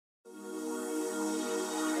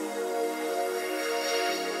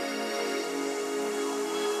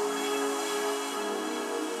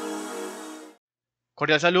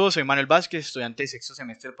Cordial saludo, soy Manuel Vázquez, estudiante de sexto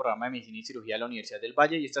semestre del programa de Medicina y Cirugía de la Universidad del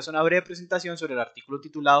Valle, y esta es una breve presentación sobre el artículo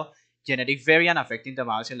titulado Genetic Variant Affecting the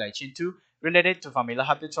Myosin Light Chain 2 Related to Familial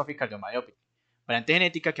Hypertrophic Cardiomyopathy, variante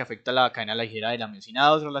genética que afecta la cadena ligera de la miosina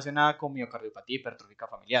 2 relacionada con miocardiopatía hipertrófica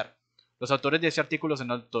familiar. Los autores de este artículo son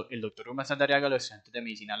el Dr. Rubén Sandariaga, los estudiantes de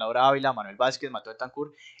Medicina Laura Ávila, Manuel Vázquez, Mateo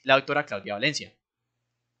Tancur y la doctora Claudia Valencia.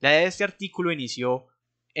 La idea de este artículo inició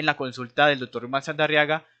en la consulta del Dr. Rubén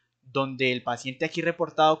Sandariaga, donde el paciente aquí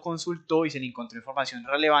reportado consultó y se le encontró información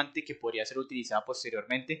relevante que podría ser utilizada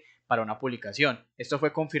posteriormente para una publicación. Esto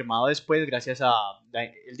fue confirmado después gracias al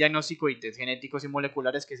diagnóstico y test genéticos y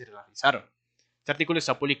moleculares que se realizaron. Este artículo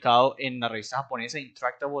está publicado en la revista japonesa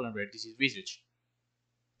Intractable and Rare Disease Research.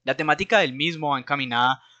 La temática del mismo va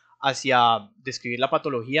encaminada hacia describir la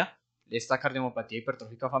patología de esta cardiomyopatía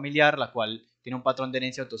hipertrófica familiar, la cual tiene un patrón de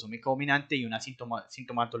herencia autosómica dominante y una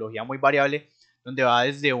sintomatología muy variable, donde va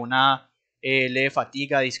desde una leve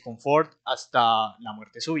fatiga, disconfort, hasta la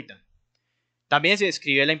muerte súbita. También se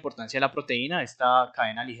describe la importancia de la proteína, esta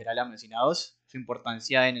cadena ligera de la miosina 2, su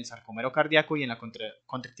importancia en el sarcómero cardíaco y en la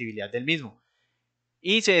contractibilidad del mismo.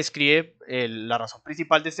 Y se describe la razón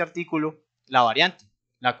principal de este artículo, la variante,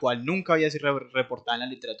 la cual nunca había sido reportada en la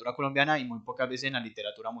literatura colombiana y muy pocas veces en la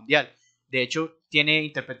literatura mundial. De hecho, tiene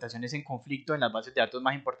interpretaciones en conflicto en las bases de datos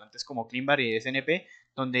más importantes como ClinVar y SNP,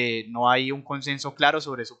 donde no hay un consenso claro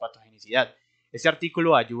sobre su patogenicidad. Este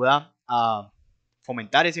artículo ayuda a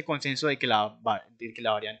fomentar ese consenso de que la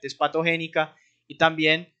variante es patogénica, y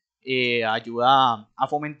también ayuda a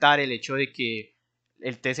fomentar el hecho de que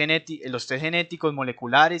los test genéticos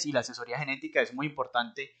moleculares y la asesoría genética es muy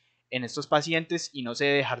importante en estos pacientes y no se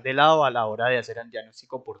debe dejar de lado a la hora de hacer el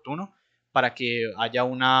diagnóstico oportuno para que haya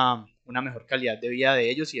una mejor calidad de vida de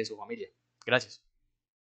ellos y de su familia. Gracias.